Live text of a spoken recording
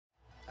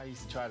I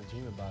used to try to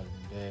dream about it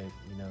in bed,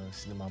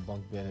 sitting in my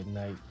bunk bed at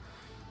night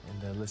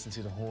and listen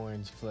to the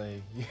horns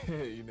play.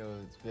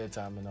 It's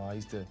bedtime and all. I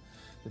used to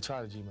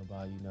try to dream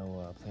about,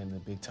 playing in a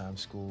big-time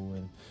school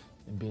and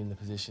being in the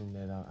position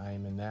that I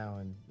am in now.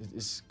 And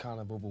it's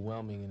kind of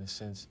overwhelming in a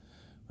sense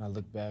when I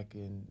look back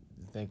and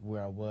think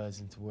where I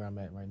was and to where I'm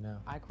at right now.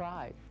 I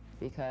cried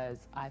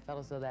because I felt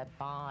as though that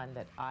bond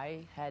that I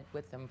had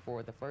with him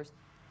for the first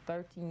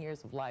 13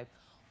 years of life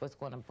was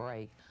going to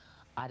break.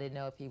 I didn't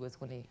know if he was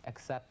going to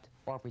accept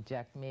or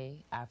reject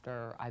me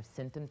after I've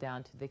sent him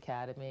down to the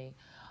academy.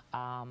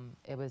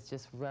 It was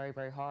just very,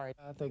 very hard.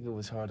 I think it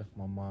was harder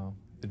for my mom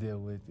to deal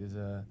with,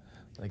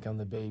 like I'm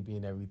the baby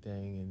and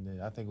everything,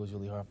 and I think it was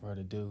really hard for her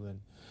to do, and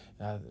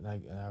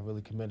I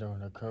really commend her on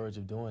her courage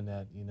of doing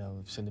that,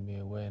 of sending me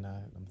away, and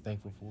I'm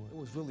thankful for it. It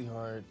was really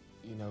hard,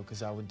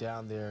 because I went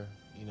down there,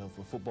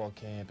 for football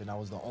camp, and I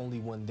was the only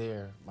one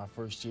there my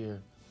first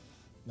year.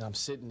 And I'm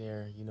sitting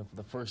there, for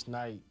the first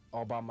night,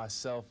 all by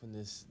myself in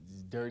this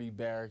dirty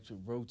barracks with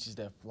roaches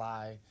that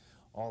fly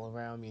all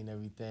around me and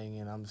everything.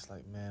 And I'm just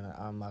like, man,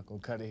 I'm not gonna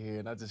cut it here.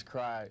 And I just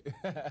cried.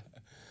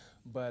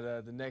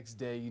 But the next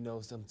day,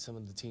 some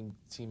of the team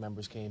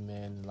members came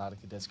in, and a lot of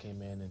cadets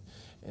came in,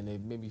 and they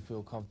made me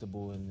feel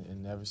comfortable.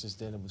 And ever since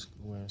then, it was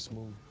wearing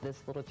smooth.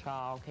 This little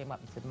child came up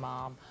and said,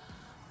 Mom,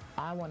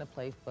 I want to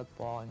play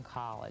football in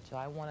college.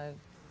 I want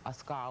a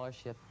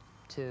scholarship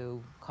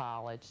to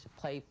college to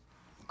play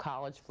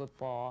college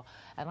football,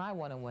 and I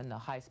want to win the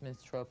Heisman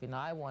Trophy, and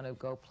I want to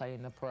go play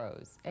in the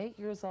pros. 8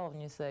 years old,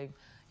 and you say,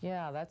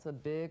 yeah, that's a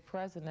big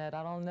president.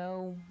 I don't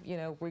know,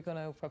 we're going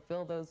to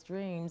fulfill those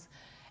dreams,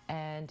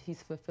 and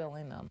he's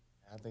fulfilling them.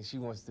 I think she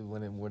wants to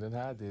win it more than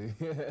I do.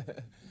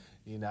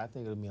 I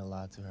think it'll mean a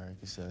lot to her,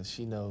 because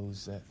she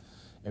knows that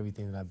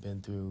everything that I've been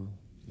through,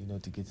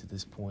 to get to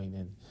this point,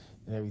 and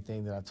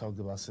everything that I talked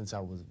about since I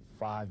was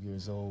 5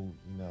 years old,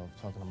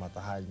 talking about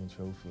the Heisman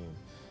Trophy,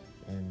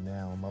 and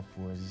now I'm up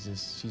for it.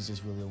 She's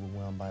just really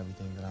overwhelmed by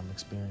everything that I'm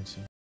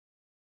experiencing.